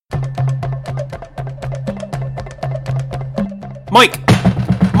Mike,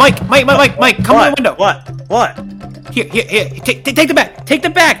 come in the window. What? Here. Take the bag. Take the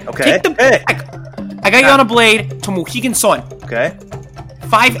bag. Okay. Take the bag. I got you on a blade to Mohegan Sun. Okay.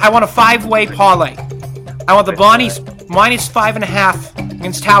 I want a 5-way parlay. I want the Bonnies minus 5.5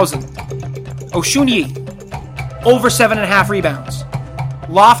 against Towson. Oshunyi, over 7.5 rebounds.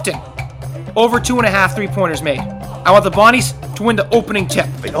 Lofton, over 2.5 3-pointers made. I want the Bonnies to win the opening tip.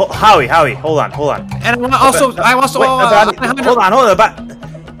 Wait, Howie, hold on. And I also hold on.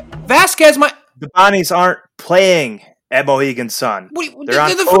 Vasquez, The Bonnies aren't playing at Mohegan Sun. They're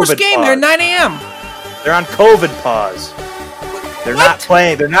on the first game. Pause. They're 9 a.m. They're on COVID pause. They're not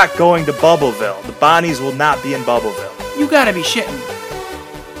playing. They're not going to Bubbleville. The Bonnies will not be in Bubbleville. You gotta be shitting me.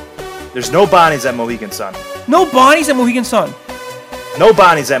 There's no Bonnies at Mohegan Sun. No Bonnies at Mohegan Sun. No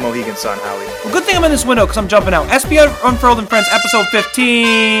Bonnies at Mohegan Sun, Howie. Well, good thing I'm in this window because I'm jumping out. SB Unfurled and Friends, episode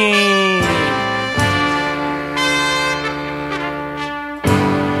 15.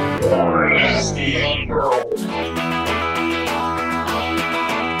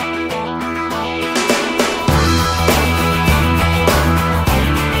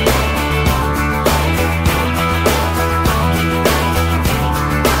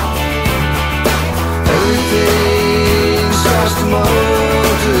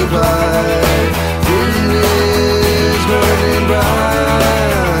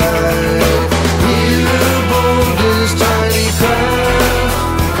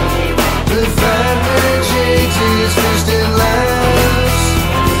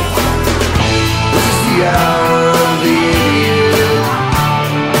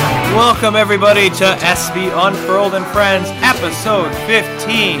 Welcome everybody to SB Unfurled and Friends, episode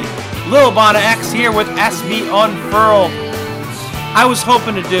 15. Lil Bonna X here with SB Unfurled. I was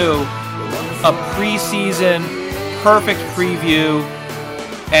hoping to do a preseason perfect preview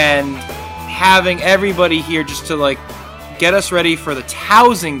and having everybody here just to get us ready for the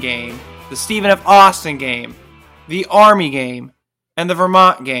Towson game, the Stephen F. Austin game, the Army game, and the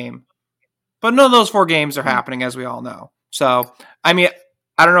Vermont game. But none of those 4 games are happening, as we all know. So, I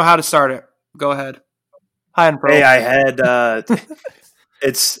don't know how to start it. Go ahead. Hi, Unfurled. Hey, I had...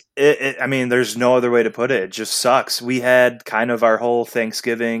 there's no other way to put it. It just sucks. We had kind of our whole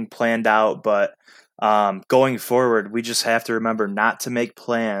Thanksgiving planned out, but going forward, we just have to remember not to make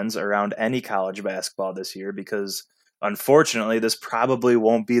plans around any college basketball this year because, unfortunately, this probably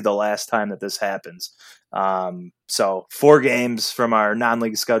won't be the last time that this happens. So 4 games from our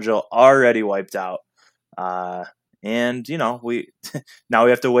non-league schedule already wiped out. And we now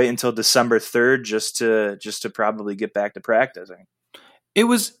we have to wait until December 3rd just to probably get back to practicing. It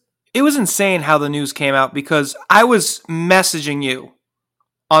was insane how the news came out because I was messaging you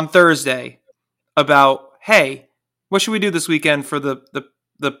on Thursday about, hey, what should we do this weekend for the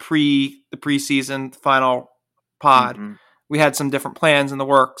preseason final pod? Mm-hmm. We had some different plans in the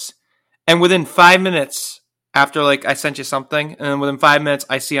works, and within 5 minutes after I sent you something, and then within 5 minutes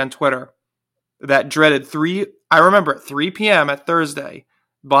I see on Twitter that dreaded 3 p.m. at Thursday,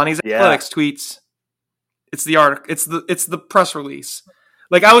 Bonnie's Athletics tweets. It's the article. It's the press release.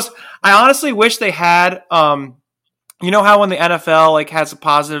 I honestly wish they had, you know how when the NFL has a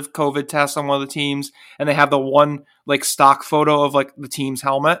positive COVID test on one of the teams and they have the one stock photo of the team's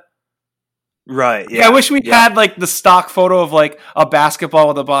helmet? Right. Yeah. I wish we had the stock photo of a basketball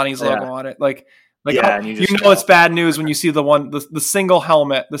with the Bonnie's logo on it. And it's bad news when you see the single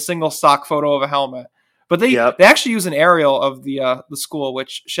helmet, the single stock photo of a helmet. But they actually use an aerial of the school,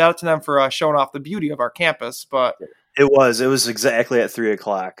 which shout out to them for showing off the beauty of our campus. But it was exactly at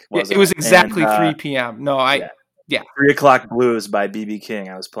 3:00. It was exactly 3 p.m. No, 3:00 Blues by BB King.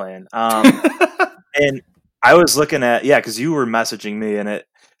 I was playing, and I was looking at because you were messaging me, and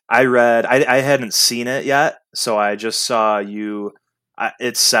I hadn't seen it yet, so I just saw you.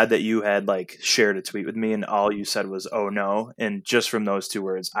 It said that you had shared a tweet with me, and all you said was "oh no," and just from those 2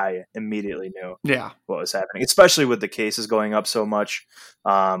 words, I immediately knew what was happening. Especially with the cases going up so much,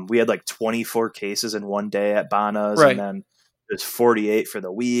 we had 24 cases in one day at Bonna's, right. And then there's 48 for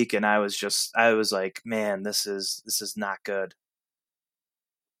the week, and I was like, man, this is not good.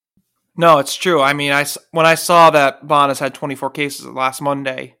 No, it's true. When I saw that Bonna's had 24 cases last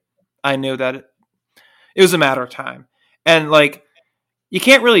Monday, I knew that it was a matter of time, and you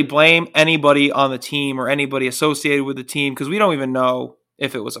can't really blame anybody on the team or anybody associated with the team because we don't even know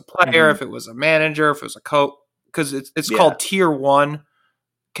if it was a player, if it was a manager, if it was a coach, because it's called Tier 1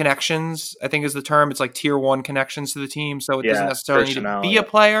 connections, I think is the term. It's Tier 1 connections to the team, so it doesn't necessarily need to be a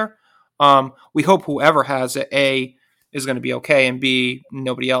player. We hope whoever has it, A, is going to be okay, and B,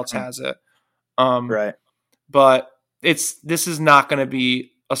 nobody else has it. Right. But this is not going to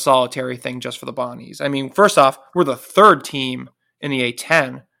be a solitary thing just for the Bonnies. First off, we're the 3rd team in the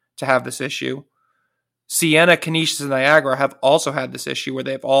A10 to have this issue. Siena, Canisius, and Niagara have also had this issue where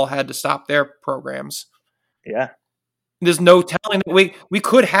they've all had to stop their programs. Yeah. There's no telling that we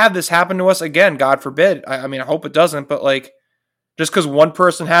could have this happen to us again, God forbid. I mean, I hope it doesn't, but like, just because one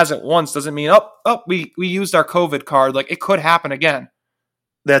person has it once doesn't mean, we used our COVID card. Like, it could happen again.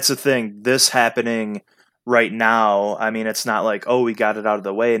 That's the thing. This happening right now, I mean, it's not like, oh, we got it out of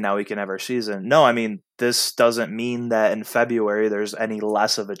the way and now we can have our season. No, I mean, this doesn't mean that in February there's any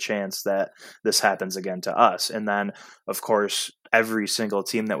less of a chance that this happens again to us. And then, of course, every single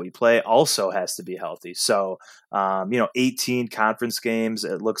team that we play also has to be healthy. So, 18 conference games.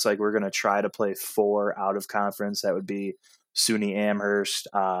 It looks like we're going to try to play 4 out of conference. That would be SUNY Amherst,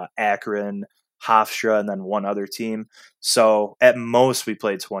 Akron, Hofstra, and then one other team. So at most we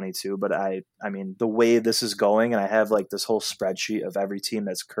play 22, but I mean, the way this is going, and I have like this whole spreadsheet of every team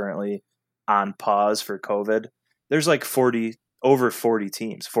that's currently on pause for COVID. There's like over 40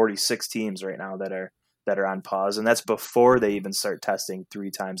 teams, 46 teams right now that are on pause. And that's before they even start testing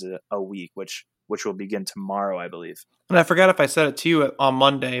 3 times a week, which will begin tomorrow, I believe. And I forgot if I said it to you on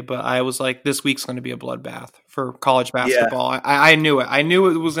Monday, but I was like, this week's going to be a bloodbath for college basketball. Yeah. I knew it. I knew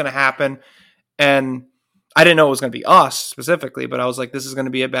it was going to happen. And I didn't know it was going to be us specifically, but I was like, this is going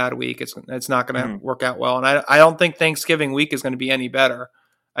to be a bad week. It's not going to work out well. And I don't think Thanksgiving week is going to be any better.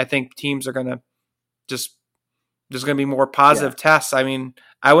 I think teams are going to there's going to be more positive tests. I mean,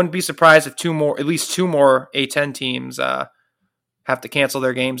 I wouldn't be surprised if at least two more A10 teams have to cancel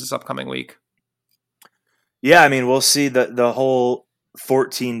their games this upcoming week. Yeah, I mean, we'll see. The whole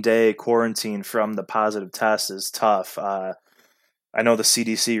 14-day quarantine from the positive test is tough. I know the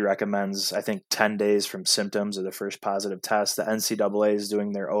CDC recommends, I think, 10 days from symptoms of the first positive test. The NCAA is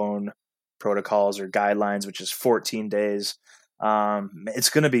doing their own protocols or guidelines, which is 14 days. It's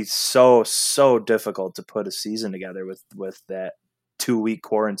going to be so difficult to put a season together with that 2-week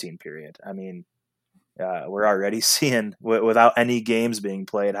quarantine period. I mean, we're already seeing, without any games being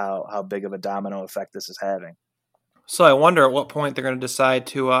played, how big of a domino effect this is having. So I wonder at what point they're going to decide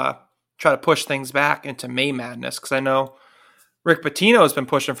to try to push things back into May Madness, because I know Rick Pitino has been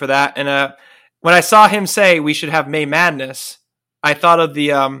pushing for that. And when I saw him say we should have May Madness, I thought of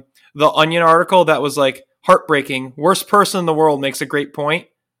the Onion article that was like heartbreaking. Worst person in the world makes a great point.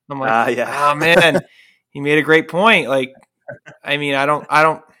 I'm like, oh man, he made a great point. Like, I mean,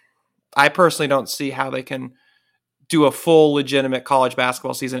 I personally don't see how they can do a full legitimate college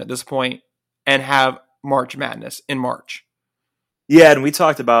basketball season at this point and have March Madness in March. Yeah. And we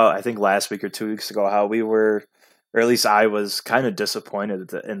talked about, I think last week or 2 weeks ago, how we were, or at least I was kind of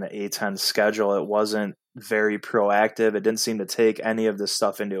disappointed in the A10 schedule. It wasn't very proactive. It didn't seem to take any of this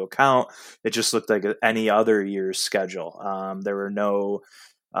stuff into account. It just looked like any other year's schedule. There were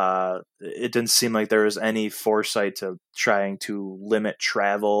it didn't seem like there was any foresight to trying to limit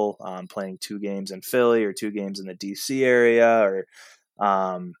travel, playing 2 games in Philly or 2 games in the DC area, or,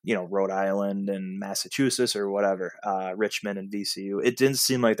 Rhode Island and Massachusetts or whatever, Richmond and VCU. It didn't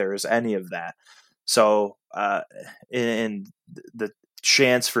seem like there was any of that. So, and the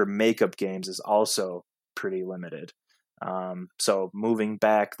chance for makeup games is also pretty limited. So moving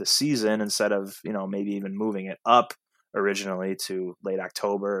back the season instead of, maybe even moving it up originally to late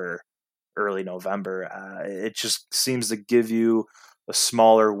October or early November, it just seems to give you a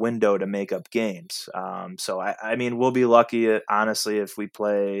smaller window to make up games. So I mean, we'll be lucky, honestly, if we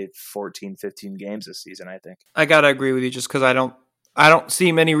play 14, 15 games this season, I think. I got to agree with you just because I don't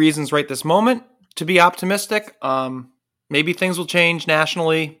see many reasons right this moment to be optimistic. Maybe things will change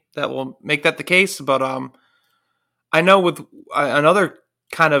nationally that will make that the case. But I know with another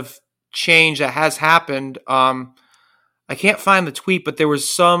kind of change that has happened, I can't find the tweet, but there was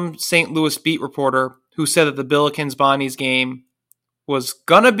some St. Louis beat reporter who said that the Billikens Bonnies game was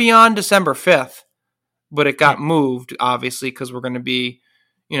going to be on December 5th, but it got moved, obviously, because we're going to be,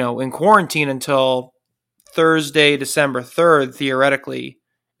 in quarantine until Thursday, December 3rd, theoretically,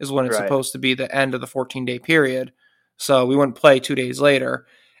 is when it's supposed to be the end of the 14-day period. So we wouldn't play 2 days later.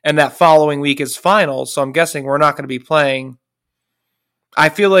 And that following week is finals, so I'm guessing we're not going to be playing. I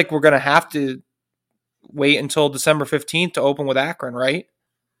feel like we're going to have to wait until December 15th to open with Akron, right?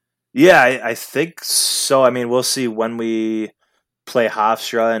 Yeah, I think so. I mean, we'll see when we play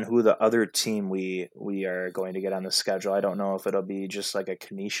Hofstra and who the other team we are going to get on the schedule. I don't know if it'll be just like a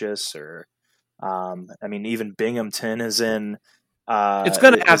Canisius or, I mean, even Binghamton is in. It's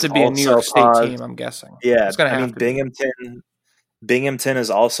going to have to be a New York State team, I'm guessing. Yeah, it's gonna have to Binghamton is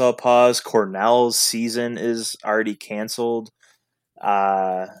also a pause. Cornell's season is already canceled.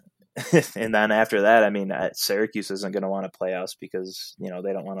 And then after that, I mean, Syracuse isn't going to want to play us because, they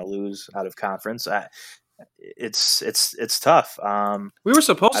don't want to lose out of conference. it's tough. We were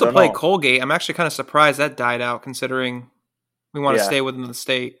supposed I to don't play know. Colgate. I'm actually kind of surprised that died out, considering we want to Yeah. stay within the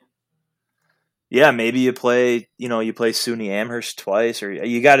state. Yeah, maybe you play SUNY Amherst twice, or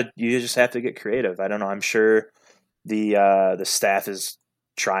you just have to get creative. I don't know. I'm sure the staff is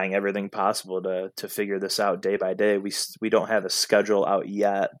trying everything possible to figure this out day by day. We don't have a schedule out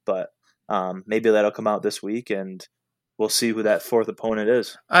yet, but maybe that'll come out this week, and we'll see who that fourth opponent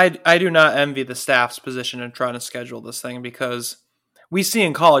is. I do not envy the staff's position in trying to schedule this thing, because we see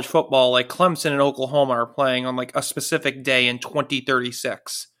in college football, like Clemson and Oklahoma are playing on like a specific day in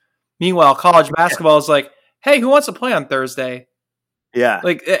 2036. Meanwhile, college basketball is like, hey, who wants to play on Thursday? Yeah.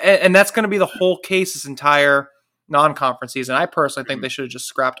 Like, and that's going to be the whole case this entire non-conference season. I personally think they should have just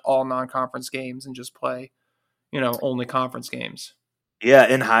scrapped all non-conference games and just play, only conference games. Yeah,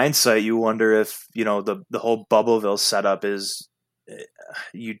 in hindsight, you wonder if, the whole Bubbleville setup is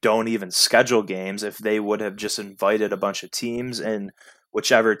you don't even schedule games. If they would have just invited a bunch of teams, and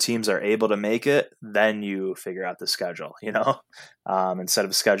whichever teams are able to make it, then you figure out the schedule, instead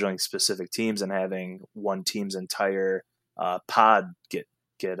of scheduling specific teams and having one team's entire pod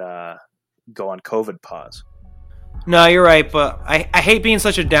go on COVID pause. No, you're right, but I hate being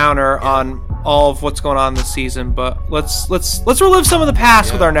such a downer on all of what's going on this season. But let's relive some of the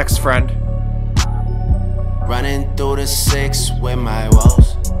past with our next friend. Running through the 6 with my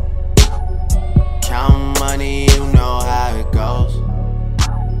woes. Count money, you know how it goes.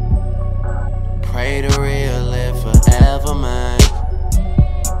 Pray the real live forever, man.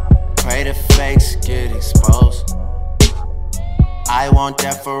 Pray the fakes get exposed. I want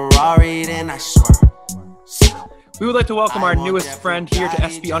that Ferrari, then I swear. We would like to welcome our newest friend here to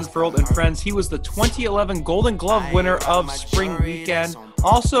SB Unfurled and Friends. He was the 2011 Golden Glove winner of Spring Weekend,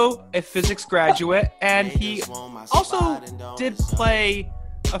 also a physics graduate, and he also did play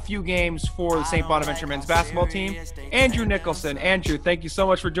a few games for the St. Bonaventure men's basketball team. Andrew Nicholson. Andrew, thank you so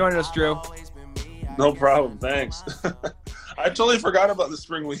much for joining us, Drew. No problem, thanks. I totally forgot about the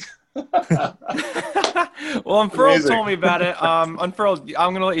Spring Week. Well, Unfurled told me about it. Unfurled,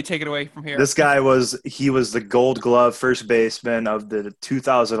 I'm going to let you take it away from here. This guy was the Gold Glove first baseman of the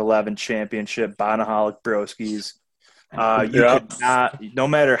 2011 championship Bonaholic Broskies. Could not, no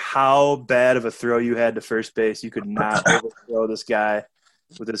matter how bad of a throw you had to first base, you could not overthrow this guy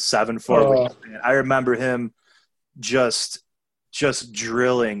with his 7-4. I remember him just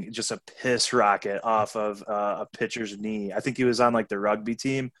drilling just a piss rocket off of a pitcher's knee. I think he was on like the rugby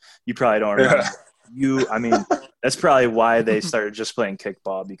team. You probably don't remember. That's probably why they started just playing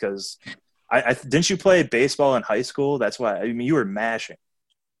kickball, because I didn't you play baseball in high school? That's why. You were mashing.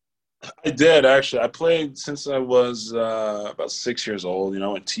 I did, actually. I played since I was about 6 years old,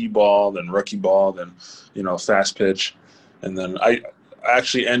 in T-ball, then rookie ball, then, fast pitch. And then I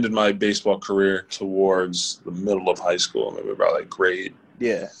actually ended my baseball career towards the middle of high school, maybe about like grade.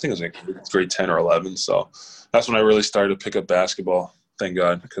 Yeah, I think it was like grade 10 or 11. So that's when I really started to pick up basketball. Thank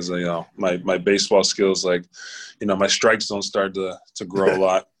God, because my baseball skills, like, my strike zone started to grow a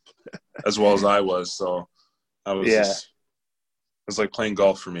lot, as well as I was. So I was it was like playing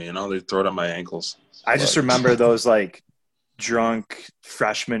golf for me. They throw it on my ankles. I just remember those like drunk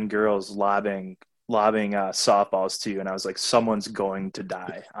freshman girls lobbing softballs to you, and I was like, someone's going to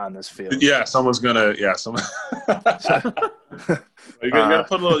die on this field. Yeah, someone's gonna. Yeah, someone. You gotta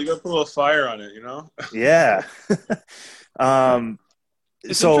put a little fire on it, Yeah.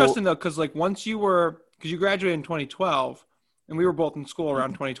 It's interesting though, because like because you graduated in 2012, and we were both in school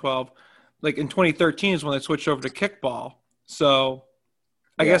around 2012. Like in 2013 is when they switched over to kickball. So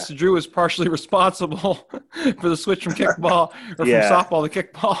I guess Drew was partially responsible for the switch from kickball or from softball to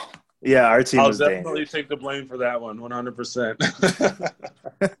kickball. Yeah, our team was dangerous. I'll definitely take the blame for that one, 100%.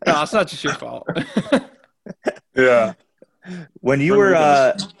 No, it's not just your fault. Yeah. When you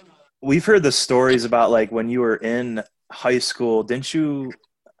were we've heard the stories about like when you were in high school, you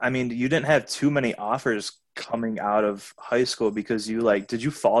didn't have too many offers coming out of high school because did you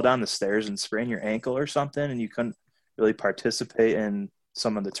fall down the stairs and sprain your ankle or something, and you couldn't really participate in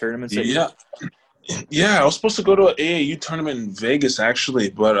some of the tournaments? Yeah, I was supposed to go to an AAU tournament in Vegas, actually,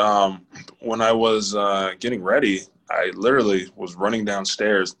 but when I was getting ready, I literally was running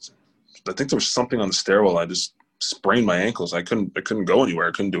downstairs. I think there was something on the stairwell. I just sprained my ankles. I couldn't go anywhere.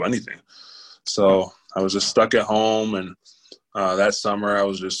 I couldn't do anything. So I was just stuck at home, and that summer I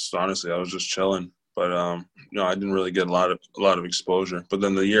was just chilling. But I didn't really get a lot of exposure. But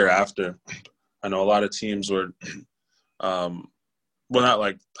then the year after, I know a lot of teams were. Well, not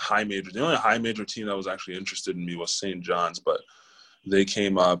like high major. The only high major team that was actually interested in me was St. John's, but they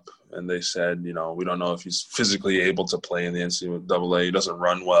came up and they said, we don't know if he's physically able to play in the NCAA. He doesn't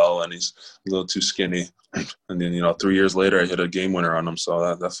run well, and he's a little too skinny. And then, 3 years later, I hit a game winner on him,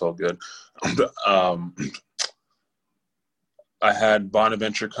 so that felt good. I had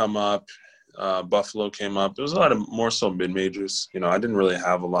Bonaventure come up. Buffalo came up. There was a lot of more so mid-majors. I didn't really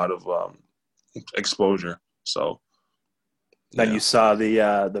have a lot of exposure. So then you saw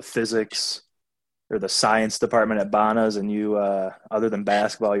the physics or the science department at Bonas, and you, other than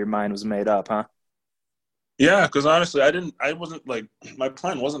basketball, your mind was made up, huh? Yeah, because honestly, I wasn't like, my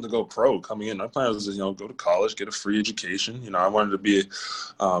plan wasn't to go pro coming in. My plan was to, go to college, get a free education. I wanted to be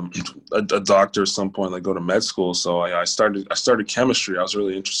a doctor at some point, like go to med school. So I started chemistry. I was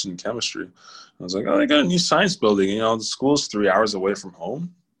really interested in chemistry. I was like, they got a new science building. The school's 3 hours away from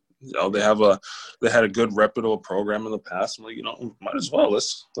home. They had a good reputable program in the past. I'm like, might as well.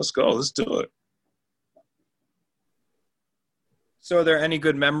 Let's go. Let's do it. So are there any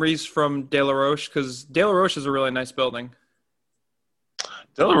good memories from De La Roche? Because De La Roche is a really nice building.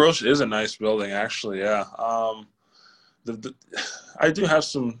 De La Roche is a nice building, actually, yeah. I do have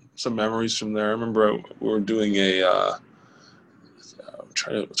some memories from there. I remember we were doing I'm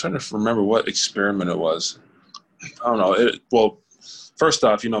trying to remember what experiment it was. I don't know. First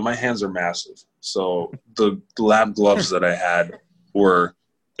off, my hands are massive. So the lab gloves that I had were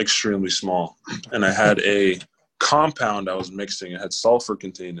extremely small. And I had a compound I was mixing. It had sulfur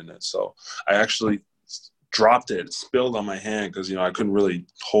contained in it. So I actually dropped it. It spilled on my hand because, I couldn't really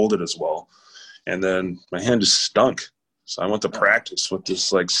hold it as well. And then my hand just stunk. So I went to practice with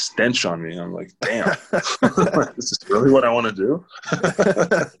this, stench on me. I'm like, damn, this is really what I want to do?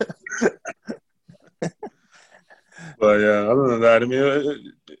 But, yeah, other than that, I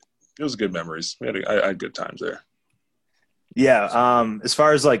mean, it was good memories. I had good times there. Yeah. As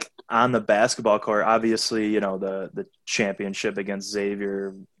far as on the basketball court, obviously, the championship against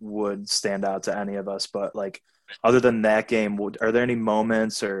Xavier would stand out to any of us. But other than that game, are there any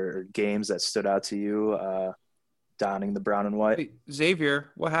moments or games that stood out to you donning the brown and white? Wait, Xavier,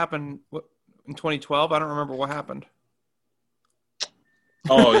 what happened in 2012? I don't remember what happened.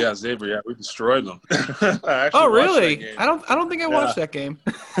 Oh yeah, Xavier. Yeah, we destroyed them. Oh really? I don't think I watched that game.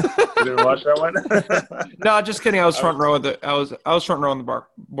 You didn't watch that one? No, just kidding. I was front row I was front row in the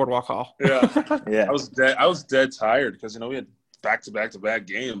boardwalk hall. Yeah, yeah. I was dead tired because we had back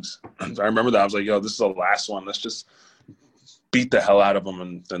games. So I remember that I was like, "Yo, this is the last one. Let's just beat the hell out of them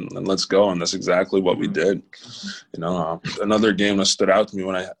and let's go." And that's exactly what we did. Another game that stood out to me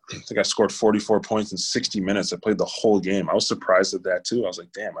when I think I scored 44 points in 60 minutes. I played the whole game. I was surprised at that too. I was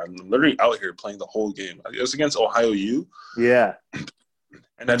like, damn, I'm literally out here playing the whole game. It was against Ohio U. Yeah.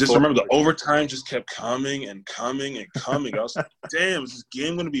 And I just remember the overtime just kept coming and coming and coming. I was like, damn, is this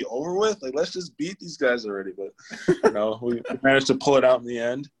game going to be over with? Let's just beat these guys already. But, we managed to pull it out in the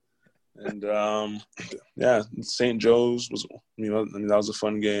end. And, St. Joe's was, that was a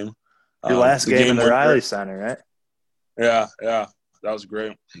fun game. Your last game in the Riley Center, right? Yeah, that was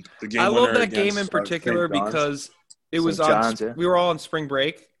great. I love that game in particular because it was we were all on spring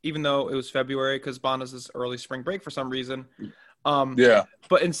break, even though it was February because Bonas is early spring break for some reason.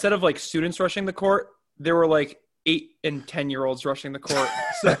 But instead of students rushing the court, there were 8 and 10-year-olds rushing the court.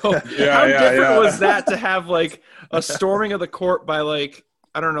 So how different was that to have a storming of the court by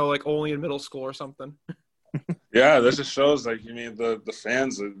I don't know, only in middle school or something. Yeah, this just shows the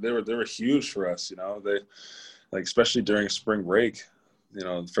fans, they were huge for us. They especially during spring break,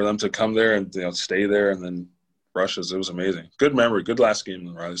 for them to come there and stay there and then rush us, it was amazing. Good memory, good last game in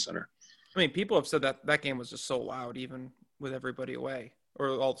the Riley Center. I mean, people have said that game was just so loud, even with everybody away or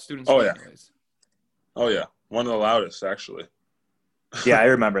all the students. Oh yeah, anyways. Oh yeah, one of the loudest actually. Yeah, I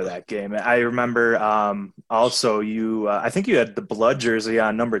remember that game. I remember also you I think you had the blood jersey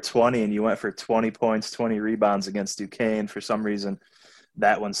on number 20 and you went for 20 points, 20 rebounds against Duquesne for some reason.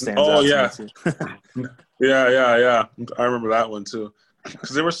 That one stands out. Oh yeah. To me too. Yeah. I remember that one too.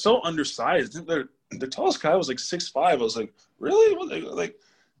 Because they were so undersized. I think the tallest guy was 6'5". I was like, really?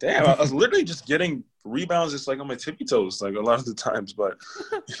 Damn, I was literally just getting rebounds just on my tippy toes a lot of the times, but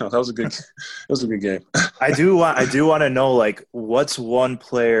that was a good game. I do want to know what's one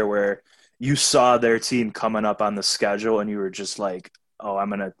player where you saw their team coming up on the schedule and you were just oh,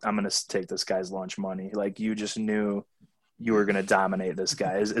 I'm gonna take this guy's lunch money. You just knew you were gonna dominate this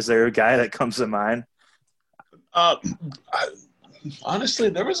guy. Is there a guy that comes to mind? Honestly,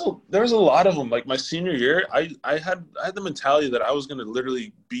 there was a lot of them. My senior year, I had the mentality that I was going to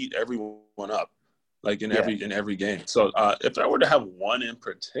literally beat everyone up, in every game. So if I were to have one in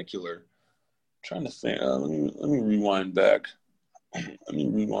particular, I'm trying to think. Let me rewind back.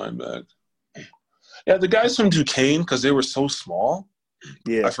 Yeah, the guys from Duquesne, because they were so small.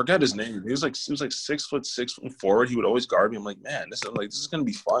 Yeah. I forget his name. He was like 6'6" forward. He would always guard me. I'm like, man, this is gonna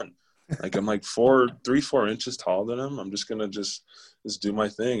be fun. Like I'm like 4 inches taller than him. I'm just gonna just do my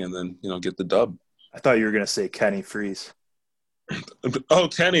thing and then get the dub. I thought you were gonna say Kenny Freeze. Oh,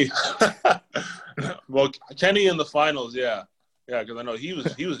 Kenny. Well, Kenny in the finals, yeah, because I know he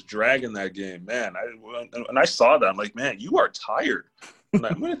was dragging that game, man. I saw that. I'm like, man, you are tired. I'm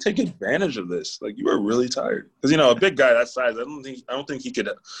going to take advantage of this. Like, you are really tired because a big guy that size. I don't think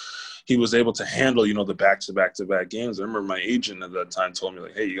he was able to handle the back-to-back games. I remember my agent at that time told me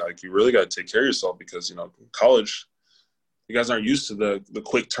like, hey, you really got to take care of yourself because college, you guys aren't used to the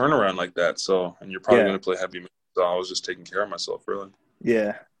quick turnaround like that. So, and you're probably going to play heavy minutes. So I was just taking care of myself, really.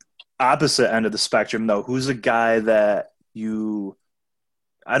 Yeah. Opposite end of the spectrum, though, who's a guy that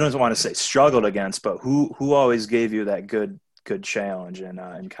I don't want to say struggled against, but who always gave you that good challenge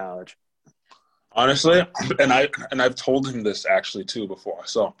in college? Honestly, and I've told him this actually too before.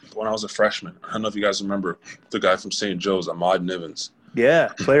 So when I was a freshman, I don't know if you guys remember the guy from St. Joe's, Ahmad Nivens.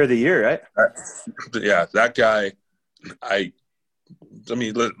 Yeah, player of the year, right? Yeah, that guy. I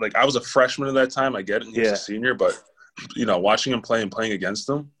mean, like I was a freshman at that time. I get it. He was a senior, but watching him play and playing against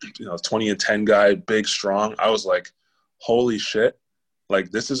him, 20-10 guy, big, strong. I was like, holy shit. Like,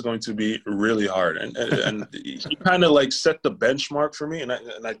 this is going to be really hard. And he kind of, like, set the benchmark for me. And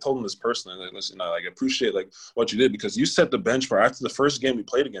I told him this personally. Like, listen, I appreciate, like, what you did because you set the benchmark. After the first game we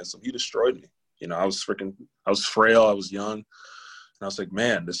played against him, he destroyed me. I was frail. I was young. And I was like,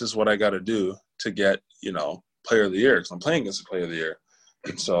 man, this is what I got to do to get, player of the year because I'm playing against the player of the year.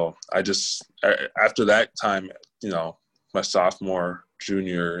 And so after that time, my sophomore,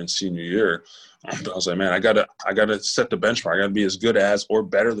 junior, and senior year, I was like, man, I gotta set the benchmark. I gotta be as good as or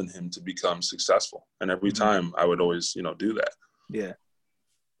better than him to become successful. And every time I would always, do that. Yeah.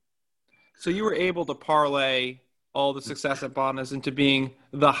 So you were able to parlay all the success at Bonas into being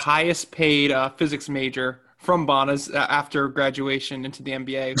the highest paid physics major from Bonas after graduation into the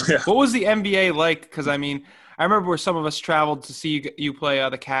NBA. Yeah. What was the NBA like? Because I mean, I remember where some of us traveled to see you play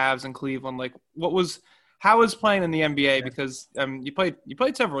the Cavs in Cleveland. Like, how was playing in the NBA? Because you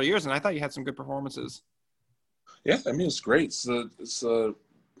played several years, and I thought you had some good performances. Yeah, I mean, it's great. It's the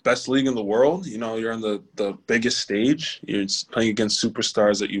best league in the world. You're on the biggest stage. You're playing against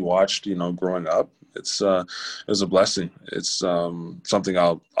superstars that you watched, growing up. It was a blessing. It's something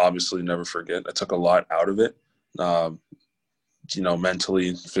I'll obviously never forget. I took a lot out of it,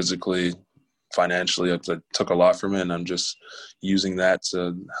 mentally, physically, financially. I took a lot from it, and I'm just using that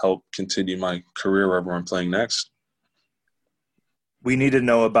to help continue my career wherever I'm playing next. We need to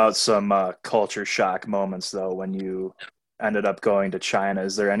know about some culture shock moments, though, when you ended up going to China.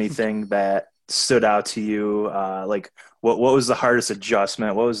 Is there anything that stood out to you? Like, what was the hardest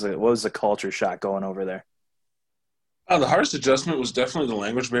adjustment? What was the culture shock going over there? The hardest adjustment was definitely the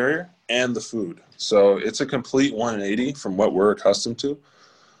language barrier and the food. So it's a complete 180 from what we're accustomed to.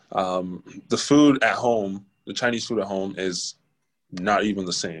 The food at home, the Chinese food at home, is not even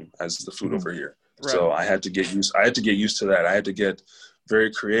the same as the food over here. Right. So I had to get used to that. I had to get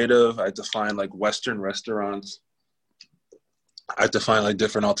very creative. I had to find like Western restaurants. I had to find like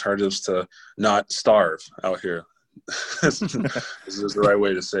different alternatives to not starve out here. This is the right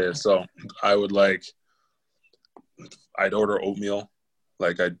way to say it. So I'd order oatmeal.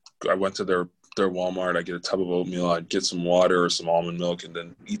 Like I went to their Walmart. I'd get a tub of oatmeal. I'd get some water or some almond milk and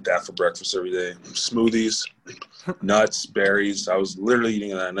then eat that for breakfast every day. Smoothies, nuts, berries. I was literally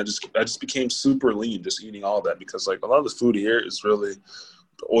eating that. And I just became super lean just eating all that because like a lot of the food here is really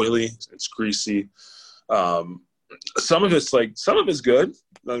oily. It's greasy. Some of it's good.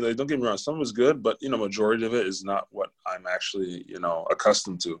 Don't get me wrong. Some of it's good, but majority of it is not what I'm actually,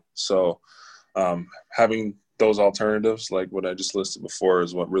 accustomed to. So having those alternatives, like what I just listed before,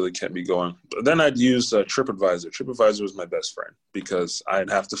 is what really kept me going. But then I'd use TripAdvisor. TripAdvisor was my best friend because I'd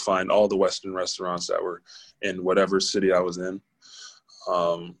have to find all the Western restaurants that were in whatever city I was in.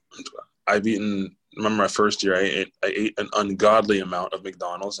 Remember my first year, I ate an ungodly amount of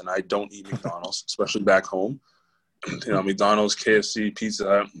McDonald's, and I don't eat McDonald's, especially back home. McDonald's, KFC, Pizza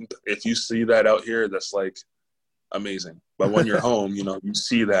Hut. If you see that out here, that's like amazing. But when you're home, you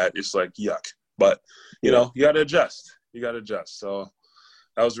see that, it's like yuck. But, you got to adjust. You got to adjust. So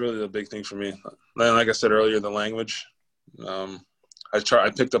that was really the big thing for me. Then, like I said earlier, the language. I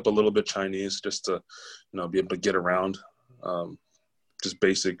picked up a little bit Chinese just to, be able to get around. Just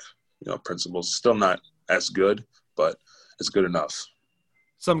basic, principles. Still not as good, but it's good enough.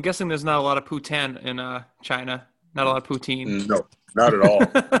 So I'm guessing there's not a lot of poutine in China. Not a lot of poutine. No, not at all.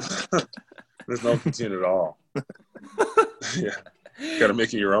 There's no poutine at all. Yeah. Got to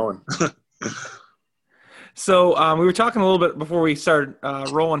make it your own. So we were talking a little bit before we started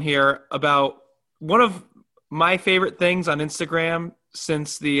rolling here about one of my favorite things on Instagram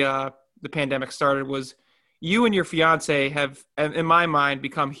since the pandemic started was you and your fiance have, in my mind,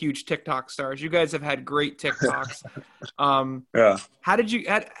 become huge TikTok stars. You guys have had great TikToks. Yeah. How did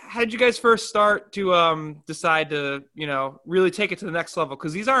you guys first start to decide to really take it to the next level?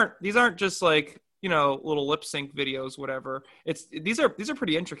 Because these aren't just like little lip sync videos, whatever. These are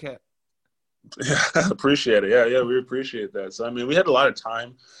pretty intricate. Yeah, appreciate it. Yeah, we appreciate that. So, I mean, we had a lot of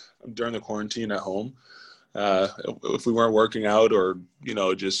time during the quarantine at home. If we weren't working out or,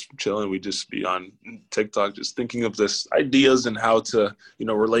 just chilling, we'd just be on TikTok, just thinking of this ideas and how to,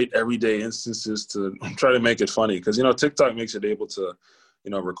 relate everyday instances to try to make it funny. Because, TikTok makes it able to,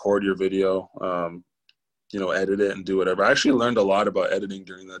 record your video, edit it and do whatever. I actually learned a lot about editing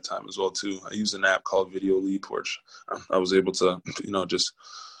during that time as well, too. I used an app called Video Leap, which I was able to, just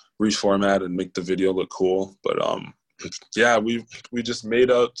reformat and make the video look cool. But yeah, we just made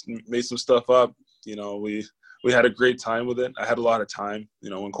some stuff up. We had a great time with it. I had a lot of time.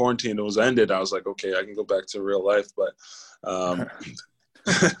 When quarantine was ended, I was like, okay, I can go back to real life. But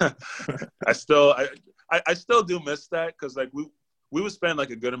I still do miss that, because like we would spend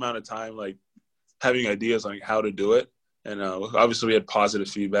like a good amount of time like having ideas on how to do it. And obviously we had positive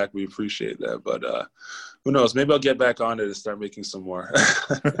feedback. We appreciate that. But who knows? Maybe I'll get back on it and start making some more.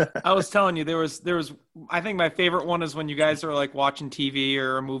 I was telling you, there was. I think my favorite one is when you guys are like watching TV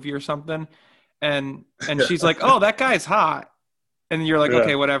or a movie or something, and she's like, "Oh, that guy's hot," and you're like,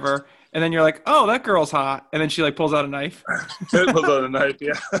 "Okay, whatever." And then you're like, "Oh, that girl's hot," and then she like pulls out a knife. Pulls out a knife,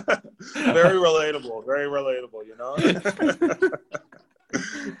 yeah. Very relatable.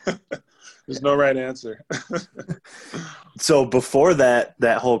 There's no right answer. So before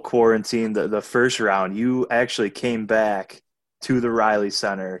that whole quarantine, the first round, you actually came back to the Riley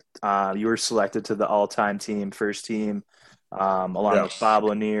Center. You were selected to the all-time team, first team, along with Bob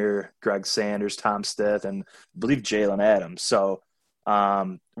Lanier, Greg Sanders, Tom Stith, and I believe Jalen Adams. So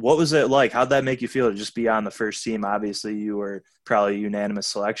what was it like? How'd that make you feel to just be on the first team? Obviously, you were probably a unanimous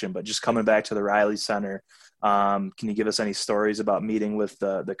selection, but just coming back to the Riley Center, can you give us any stories about meeting with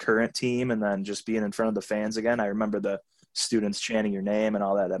the current team and then just being in front of the fans again? I remember the students chanting your name and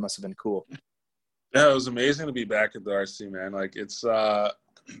all that. That must have been cool. Yeah, it was amazing to be back at the RC, man. Like it's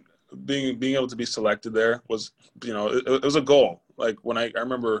being able to be selected there was, it was a goal. Like when I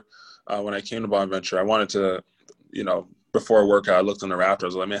remember when I came to Bonaventure, I wanted to, before a workout, I looked on the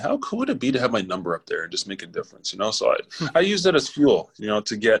rafters. I was like, man, how cool would it be to have my number up there and just make a difference? So I used it as fuel,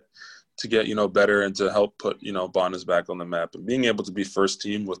 to get better and to help put, Bonas back on the map. And being able to be first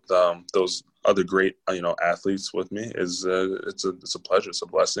team with those other great, athletes with me is it's a pleasure. It's a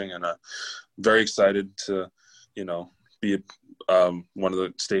blessing. And very excited to, be one of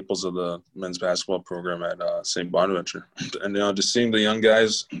the staples of the men's basketball program at St. Bonaventure. And, just seeing the young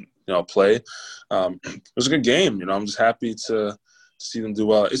guys, play, it was a good game. I'm just happy to see them do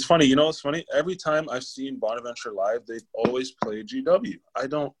well. It's funny, it's funny. Every time I've seen Bonaventure live, they've always played GW. I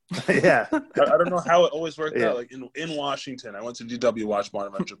don't know how it always worked out. Like in Washington, I went to GW, watch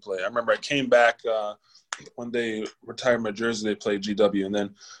Bonaventure play. I remember I came back when they retired my jersey, they played GW, and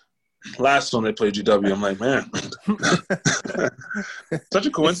then last one they played GW. I'm like, man, such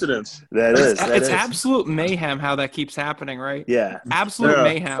a coincidence. It's absolute mayhem how that keeps happening, right? Yeah, absolute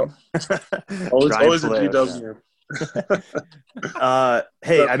mayhem. always a GW.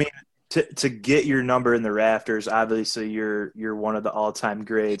 Hey, I mean, to get your number in the rafters, obviously you're one of the all-time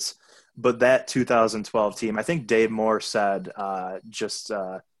greats. But that 2012 team, I think Dave Moore said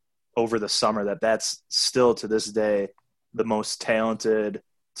over the summer that's still to this day the most talented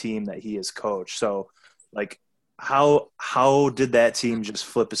team that he has coached. So, like, how did that team just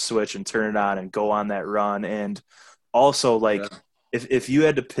flip a switch and turn it on and go on that run? And also, like, if you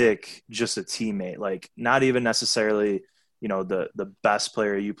had to pick just a teammate, like not even necessarily, the best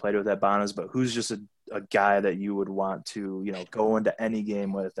player you played with at Bonas, but who's just a guy that you would want to, go into any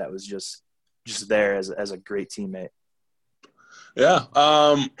game with that was just there as a great teammate? Yeah.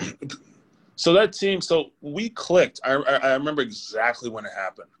 So that team, we clicked. I remember exactly when it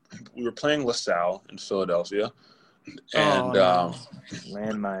happened. We were playing LaSalle in Philadelphia, and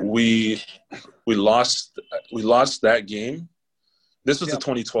landmine. We lost that game. This was the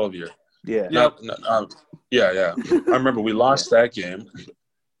 2012 year. Yeah. Yeah. I remember we lost that game,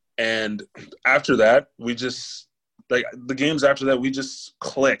 and after that, we just the games after that, we just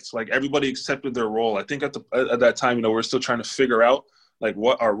clicked. Like everybody accepted their role. I think at that time, we were still trying to figure out like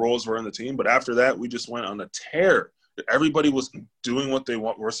what our roles were in the team. But after that, we just went on a tear. Everybody was doing what they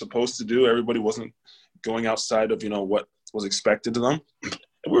were supposed to do. Everybody wasn't going outside of, what was expected of them.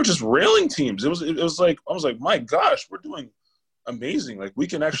 we were just railing teams. It was like, I was like, my gosh, we're doing amazing. Like, we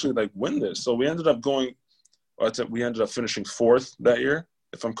can actually like win this. So we ended up finishing 4th that year,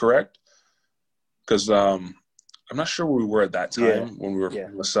 if I'm correct. Because I'm not sure where we were at that time when we were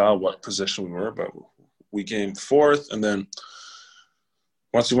in LaSalle, what position we were, but we came 4th. And then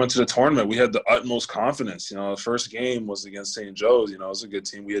once we went to the tournament, we had the utmost confidence. The first game was against St. Joe's. It was a good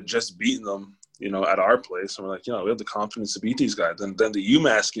team. We had just beaten them, at our place. And we're like, we have the confidence to beat these guys. Then the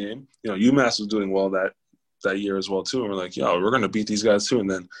UMass game, UMass was doing well that year as well too. And we're like, we're going to beat these guys too. And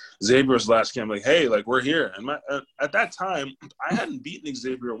then Xavier's last game, like, hey, like, we're here. And at that time, I hadn't beaten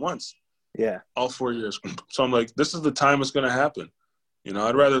Xavier once. Yeah. All 4 years. So I'm like, this is the time it's going to happen.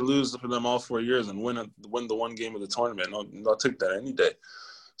 I'd rather lose for them all 4 years and win the one game of the tournament. I'll take that any day.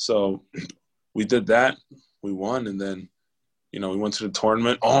 So we did that. We won. And then, we went to the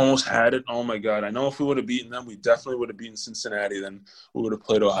tournament, almost had it. Oh, my God. I know if we would have beaten them, we definitely would have beaten Cincinnati. Then we would have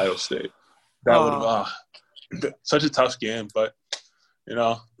played Ohio State. That would have such a tough game, but, it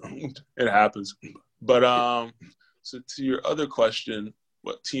happens. But so to your other question,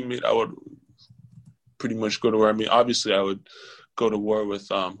 what teammate I would pretty much go to war. I mean, obviously I would go to war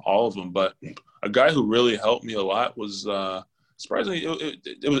with all of them, but a guy who really helped me a lot was surprisingly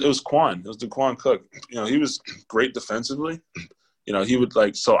it was Quan. It was DeQuan Cook. He was great defensively. He would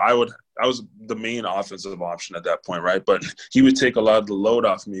I was the main offensive option at that point, right? But he would take a lot of the load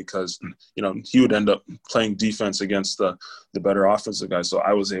off me because, he would end up playing defense against the better offensive guys. So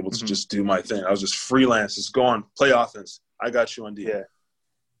I was able to just do my thing. I was just freelance, just go on, play offense. I got you on D. Yeah.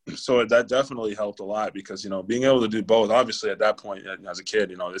 So that definitely helped a lot because, being able to do both, obviously at that point as a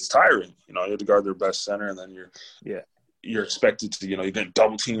kid, it's tiring. You have to guard their best center and then you're expected to, you get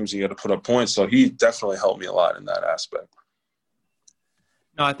double teams, you got to put up points. So he definitely helped me a lot in that aspect.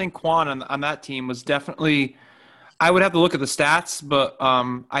 No, I think Quan on that team was definitely – I would have to look at the stats, but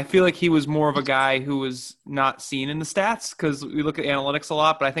I feel like he was more of a guy who was not seen in the stats because we look at analytics a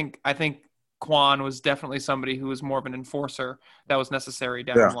lot, but I think Quan was definitely somebody who was more of an enforcer that was necessary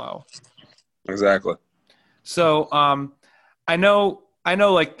down low. Exactly. So I know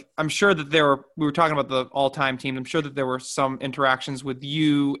like I'm sure that we were talking about the all-time team. I'm sure that there were some interactions with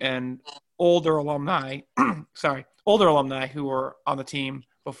you and older alumni who were on the team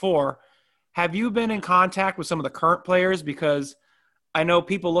before. Have you been in contact with some of the current players? Because I know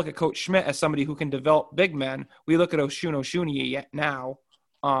people look at Coach Schmidt as somebody who can develop big men. We look at Oshun now.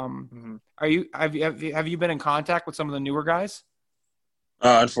 Have you been in contact with some of the newer guys?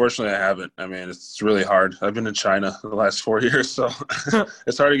 Unfortunately, I haven't. I mean, it's really hard. I've been in China the last 4 years, so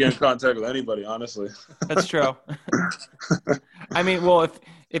it's hard to get in contact with anybody, honestly. That's true. I mean, well,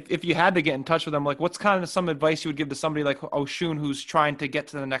 if you had to get in touch with them, like, what's kind of some advice you would give to somebody like Oshun who's trying to get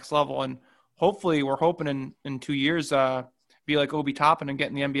to the next level? And hopefully, we're hoping in 2 years, be like Obi Toppin and get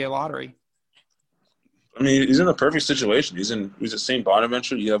in the NBA lottery. I mean, he's in the perfect situation. He's at St.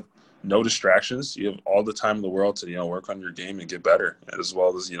 Bonaventure. You have no distractions. You have all the time in the world to, work on your game and get better, as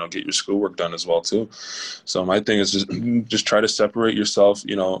well as, get your schoolwork done as well too. So my thing is just try to separate yourself,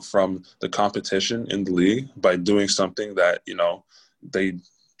 from the competition in the league by doing something that,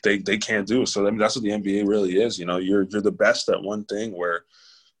 they can't do. So I mean, that's what the NBA really is. You're the best at one thing where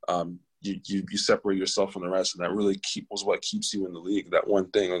you separate yourself from the rest, and that really was what keeps you in the league. That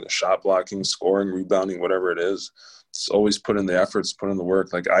one thing, like the shot blocking, scoring, rebounding, whatever it is. It's always put in the efforts, put in the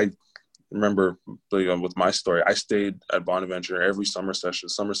work. Like I remember with my story, I stayed at Bonaventure every summer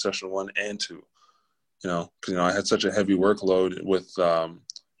session 1 and 2, because, I had such a heavy workload with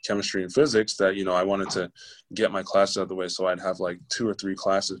chemistry and physics that, I wanted to get my classes out of the way. So I'd have like 2 or 3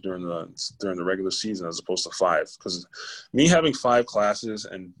 classes during the regular season as opposed to 5, because me having 5 classes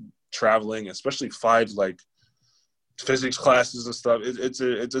and traveling, especially 5 like physics classes and stuff,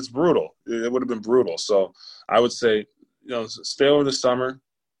 it's brutal. It would have been brutal. So I would say, stay over the summer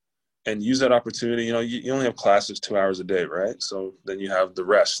and use that opportunity. You only have classes 2 hours a day, right? So then you have the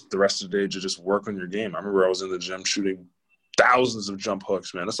rest of the day to just work on your game. I remember I was in the gym shooting thousands of jump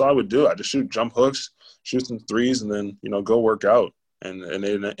hooks, man. That's all I would do. I just shoot jump hooks, shoot some threes, and then, go work out. And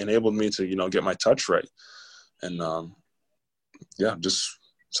it enabled me to, get my touch right. And, just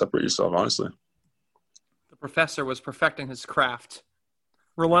separate yourself, honestly. The professor was perfecting his craft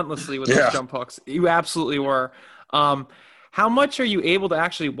relentlessly with those jump hooks. You absolutely were. How much are you able to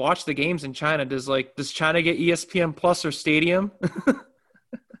actually watch the games in China? Does China get ESPN Plus or Stadium?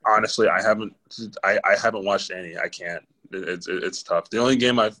 Honestly, I haven't watched any. I can't. It's tough. The only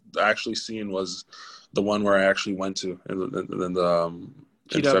game I've actually seen was the one where I actually went to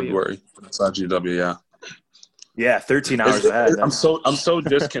in February. It's not GW, yeah. Yeah, 13 hours ahead. I'm so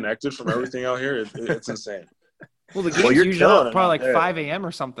disconnected from everything out here. It's insane. Well, the Well, game's you're usually killing up it probably out like there. 5 a.m.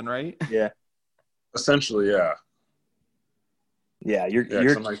 or something, right? Yeah. Essentially, yeah. Yeah, Yeah, 'cause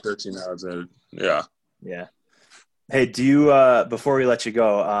you're I'm like 13 hours in. Yeah. yeah. Hey, do you before we let you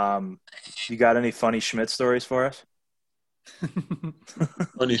go, you got any funny Schmidt stories for us?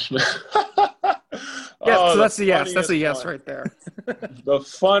 Funny Schmidt. Yeah, Oh, so the that's a yes. That's a funniest yes one. right there. The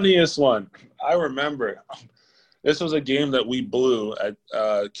funniest one. I remember. This was a game that we blew at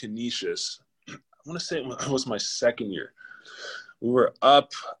Canisius. I want to say it was my second year. We were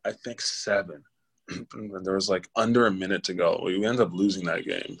up, I think, 7. And there was like under a minute to go. We ended up losing that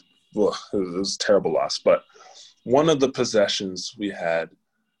game. Ugh, it was a terrible loss. But one of the possessions we had,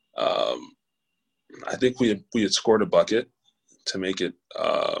 I think we had scored a bucket to make it,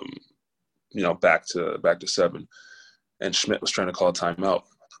 back to 7. And Schmidt was trying to call a timeout.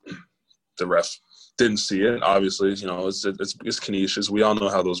 The ref didn't see it. Obviously, it's Canisius. We all know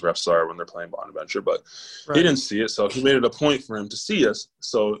how those refs are when they're playing Bonaventure, but Right. he didn't see it. So he made it a point for him to see us.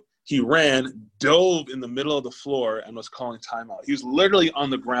 So he ran, dove in the middle of the floor, and was calling timeout. He was literally on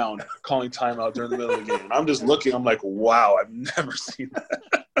the ground calling timeout during the middle of the game. And I'm just looking. I'm like, wow, I've never seen that.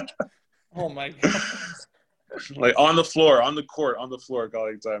 Oh my god. Like on the floor, on the court, on the floor,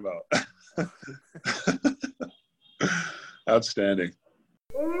 calling timeout. Outstanding.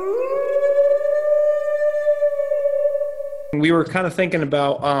 We were kind of thinking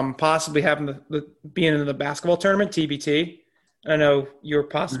about possibly having being in the basketball tournament, TBT. I know you're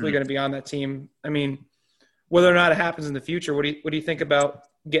possibly going to be on that team. I mean, whether or not it happens in the future, what do you think about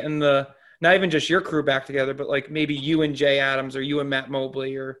getting not even just your crew back together, but like maybe you and Jay Adams or you and Matt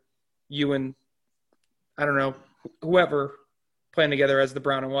Mobley or you and, I don't know, whoever playing together as the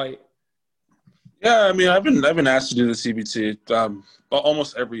brown and white? Yeah, I mean, I've been asked to do the CBT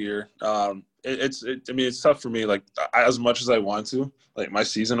almost every year. It's tough for me. Like, as much as I want to, like, my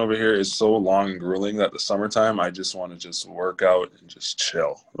season over here is so long and grueling that the summertime I just want to just work out and just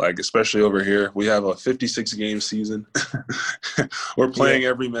chill. Like, especially over here, we have a 56 game season. We're playing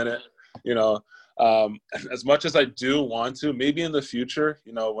every minute. As much as I do want to, maybe in the future,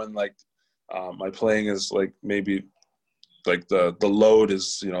 when like my playing is like maybe like the load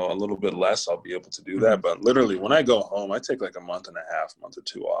is a little bit less, I'll be able to do that. But literally when I go home, I take like a month or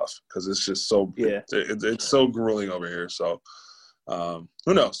 2 off because it's just so it's so grueling over here. So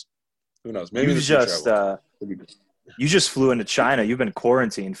who knows maybe in the future you just flew into China. You've been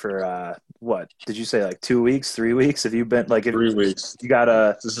quarantined for what did you say, like 2 weeks, 3 weeks? Have you been like 3 weeks? You got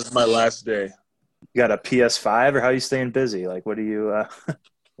this is my last day. You got a PS5, or how are you staying busy? Like, what are you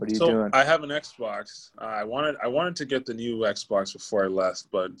doing? I have an Xbox. I wanted to get the new Xbox before I left,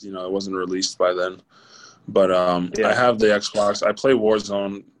 but it wasn't released by then. But I have the Xbox. I play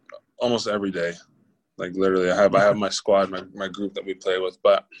Warzone almost every day. Like literally, I have my squad, my group that we play with.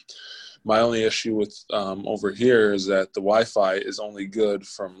 But my only issue with over here is that the Wi-Fi is only good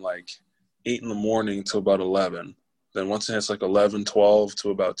from like 8 in the morning to about 11. Then once it hits like 11, 12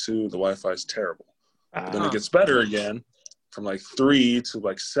 to about 2, the Wi-Fi is terrible. Then it gets better again from like 3 to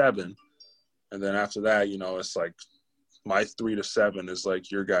like 7. And then after that, it's like my 3 to 7 is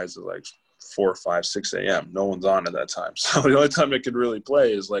like your guys are like 4, 5, 6 a.m. No one's on at that time. So the only time it could really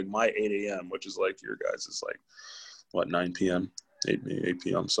play is like my 8 a.m., which is like your guys is like, 9 p.m., 8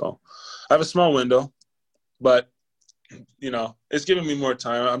 p.m. So I have a small window, but, it's giving me more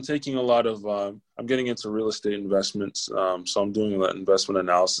time. I'm taking a lot of I'm getting into real estate investments. So I'm doing that investment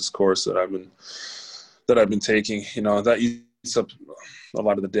analysis course that I've been taking. That eats up a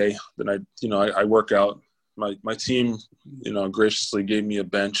lot of the day. Then I work out. My team, graciously gave me a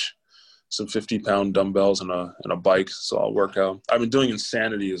bench, some 50-pound dumbbells, and a bike. So I'll work out. I've been doing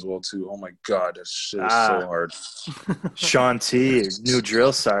Insanity as well too. Oh my God, that shit is so hard. Sean T, new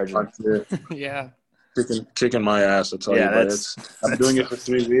drill sergeant. Yeah. Kicking my ass, I tell you. But I'm doing it for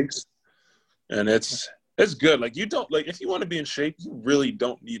 3 weeks, and it's good. Like, you don't, like, if you want to be in shape, you really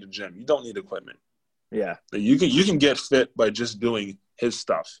don't need a gym. You don't need equipment. Yeah. You can get fit by just doing his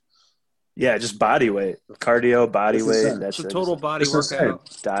stuff. Yeah, just body weight, cardio, body weight. That's a total body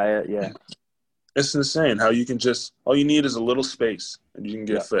workout. Diet, yeah. It's insane how you can all you need is a little space and you can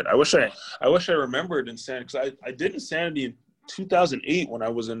get fit. I wish I remembered Insanity, because I did Insanity in 2008 when I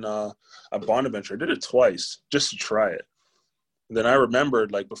was in Bonaventure. I did it twice just to try it. And then I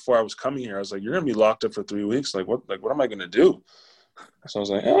remembered, like, before I was coming here, I was like, you're gonna be locked up for 3 weeks. Like, what am I gonna do? So I was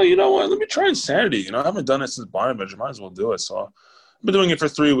like, oh, you know what? Let me try Insanity. I haven't done it since Bonaventure. Might as well do it. So I've been doing it for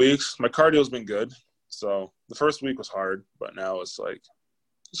 3 weeks. My cardio's been good. So the first week was hard, but now it's like,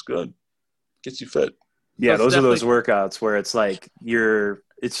 it's good. Gets you fit. Yeah, those are those workouts where it's like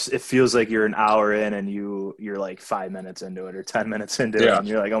it feels like you're an hour in and you're like 5 minutes into it or 10 minutes into it, and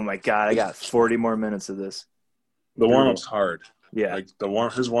you're like, oh my God, I got 40 more minutes of this. The warm up's hard. Yeah. Like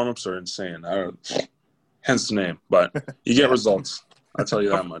his warm ups are insane. Hence the name, but you get results. I'll tell you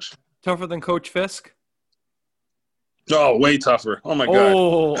that much. Tougher than Coach Fisk? Oh, way tougher. Oh my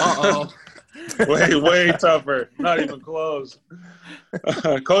god. way tougher. Not even close.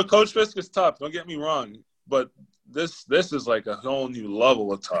 Coach Fisk is tough. Don't get me wrong, but this is like a whole new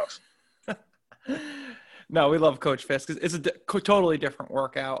level of tough. No, we love Coach Fisk. It's a totally different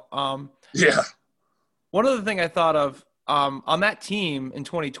workout. Yeah. One other thing I thought of on that team in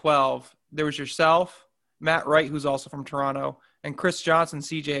 2012, there was yourself, Matt Wright, who's also from Toronto, and Chris Johnson,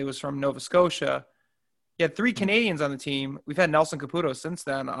 CJ, was from Nova Scotia. You had 3 Canadians on the team. We've had Nelson Caputo since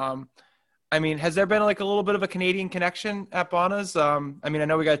then. I mean, has there been like a little bit of a Canadian connection at Bonas? I mean, I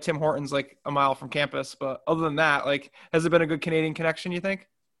know we got Tim Hortons like a mile from campus, but other than that, like, has there been a good Canadian connection, you think?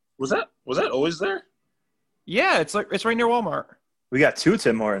 Was that always there? Yeah, it's right near Walmart. We got 2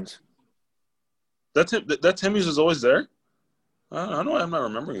 Tim Hortons. That Timmy's is always there? I don't know why I'm not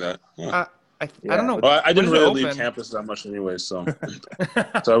remembering that. Huh. I don't know. Well, I didn't really leave open? campus that much anyway, so I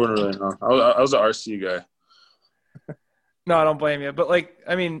wouldn't really know. I was an RC guy. No, I don't blame you. But, like,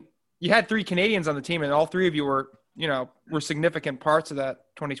 I mean, you had 3 Canadians on the team, and all 3 of you were significant parts of that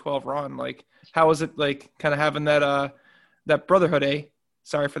 2012 run. Like, how was it, like, kind of having that brotherhood, eh?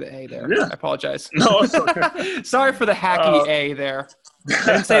 Sorry for the A there. Yeah. I apologize. No, it's okay. Sorry for the hacky A there. I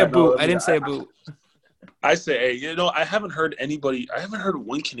didn't say a boot. I didn't say a boot. I say A. I haven't heard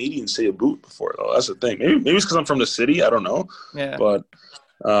one Canadian say a boot before, though. That's the thing. Maybe it's because I'm from the city. I don't know. Yeah. But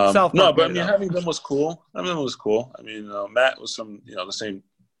No, but I mean, having them was cool. I mean, Matt was from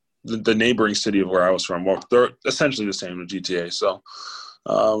the neighboring city of where I was from. Well, they're essentially the same in GTA. So,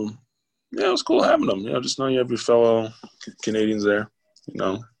 it was cool having them. Just knowing you have your fellow Canadians there.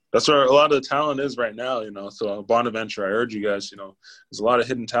 That's where a lot of the talent is right now. So Bonaventure, I urge you guys. There's a lot of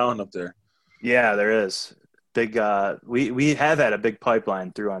hidden talent up there. Yeah, there is. Big. We have had a big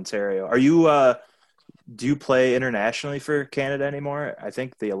pipeline through Ontario. Are you? Do you play internationally for Canada anymore? I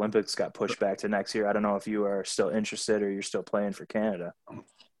think the Olympics got pushed back to next year. I don't know if you are still interested or you're still playing for Canada.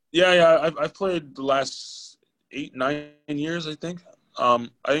 Yeah. I've played the last 8-9 years, I think. I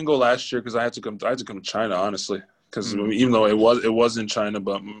didn't go last year because I had to come to China, honestly. Because even though it was in China,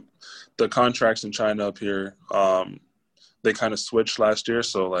 but the contracts in China up here, they kind of switched last year.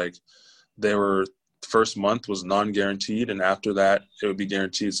 So like they were first month was non-guaranteed, and after that it would be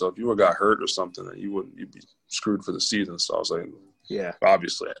guaranteed. So if you got hurt or something, then you'd be screwed for the season. So I was like, yeah,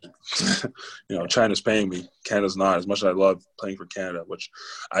 obviously, China's paying me, Canada's not. As much as I love playing for Canada, which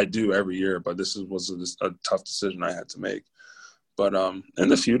I do every year, but this was a tough decision I had to make. But in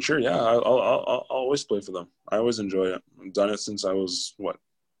the future, yeah, I'll always play for them. I always enjoy it. I've done it since I was,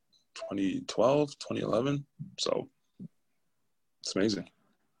 2012, 2011. So it's amazing.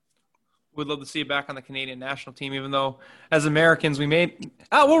 We'd love to see you back on the Canadian national team, even though as Americans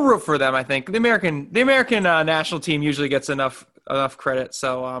we'll root for them. I think the American national team usually gets enough credit.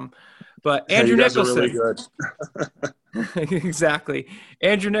 So, but Andrew Nicholson, are really good. Exactly.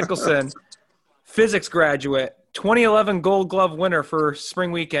 Andrew Nicholson, physics graduate, 2011 Gold Glove winner for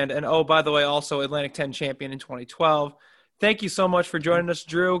spring weekend, and by the way, also Atlantic 10 champion in 2012. Thank you so much for joining us,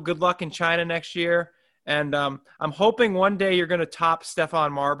 Drew. Good luck in China next year, and I'm hoping one day you're going to top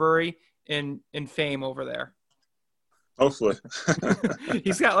Stephon Marbury in fame over there. Hopefully.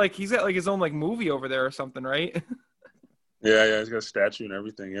 he's got his own movie over there or something, right? Yeah, he's got a statue and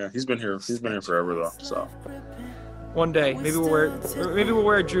everything. Yeah, he's been here forever though. So one day, maybe we'll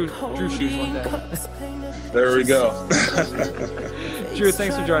wear Drew shoes one day. There we go. Drew,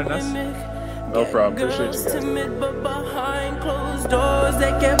 thanks for joining us. No problem. Appreciate you guys.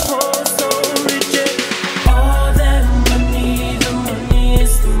 All that money, the money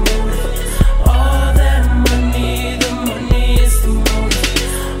is the motive. All that money, the money is the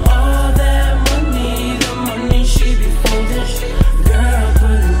motive. All that money, the money she be folding. Girl,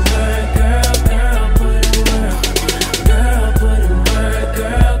 put in work, girl, put in work. Girl, put in work,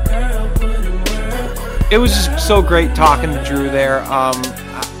 girl, put in work. It was just so great talking to Drew there.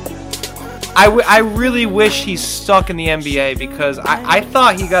 I really wish he's stuck in the NBA because I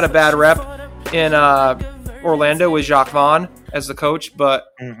thought he got a bad rep in Orlando with Jacques Vaughn as the coach, but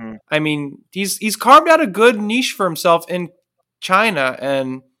I mean he's carved out a good niche for himself in China,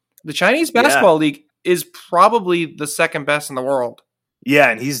 and the Chinese basketball league is probably the second best in the world.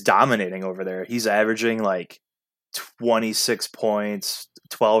 Yeah, and he's dominating over there. He's averaging 26 points,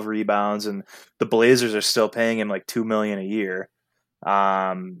 12 rebounds, and the Blazers are still paying him $2 million a year.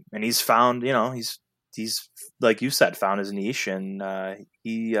 And he's found, he's like you said, found his niche, and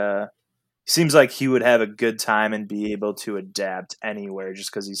he seems like he would have a good time and be able to adapt anywhere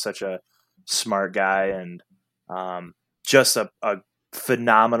just because he's such a smart guy. And Just a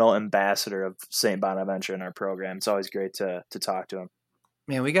phenomenal ambassador of St. Bonaventure in our program. It's always great to talk to him.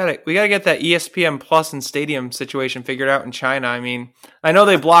 Man, we gotta get that ESPN Plus and stadium situation figured out in China. I mean, I know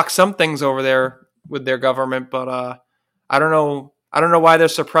they block some things over there with their government, but I don't know why they're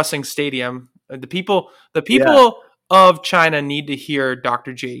suppressing stadium. The people of China need to hear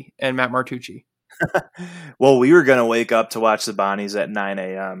Dr. G and Matt Martucci. Well, we were going to wake up to watch the Bonnies at 9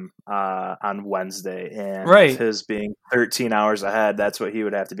 a.m. On Wednesday, and Right. with his being 13 hours ahead, that's what he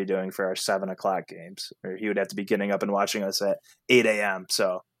would have to be doing for our 7 o'clock games, or he would have to be getting up and watching us at 8 a.m.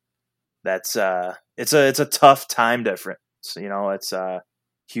 So that's it's a tough time difference. You know, it's a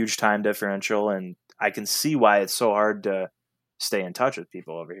huge time differential, and I can see why it's so hard to stay in touch with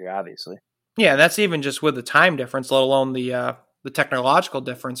people over here, obviously. Yeah, that's even just with the time difference, let alone the technological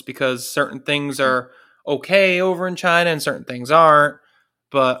difference, because certain things are okay over in China and certain things aren't.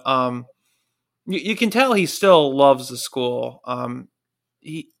 But you can tell he still loves the school.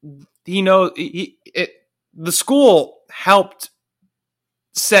 He knows the school helped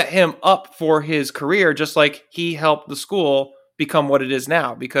set him up for his career, just like he helped the school become what it is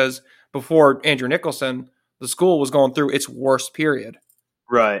now. Because before Andrew Nicholson, the school was going through its worst period.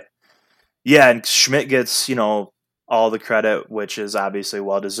 Right. Yeah, and Schmidt gets, all the credit, which is obviously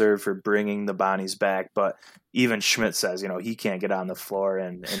well-deserved for bringing the Bonnies back. But even Schmidt says, he can't get on the floor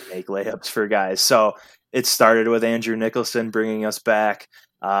and make layups for guys. So it started with Andrew Nicholson bringing us back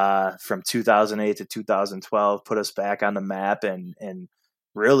from 2008 to 2012, put us back on the map. And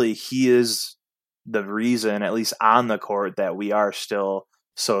really, he is the reason, at least on the court, that we are still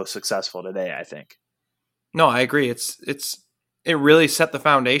so successful today, I think. No, I agree. It really set the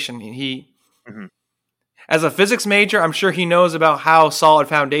foundation. Mm-hmm. As a physics major, I'm sure he knows about how solid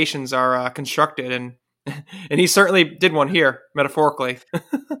foundations are constructed, and he certainly did one here, metaphorically.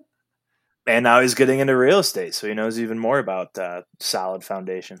 And now he's getting into real estate, so he knows even more about solid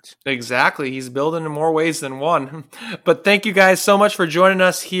foundations. Exactly. He's building in more ways than one. But thank you guys so much for joining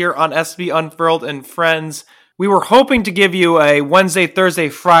us here on SB Unfurled and Friends. We were hoping to give you a Wednesday, Thursday,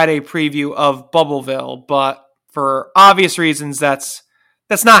 Friday preview of Bubbleville, but for obvious reasons, that's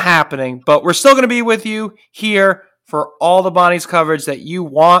not happening. But we're still going to be with you here for all the Bonnies coverage that you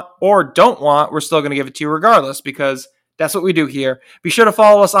want or don't want. We're still going to give it to you regardless, because that's what we do here. Be sure to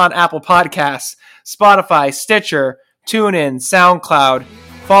follow us on Apple Podcasts, Spotify, Stitcher, TuneIn, SoundCloud.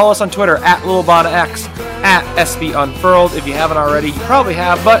 Follow us on Twitter at LilBonnaX, at SB Unfurled. If you haven't already, you probably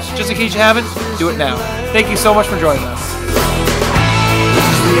have, but just in case you haven't, do it now. Thank you so much for joining us.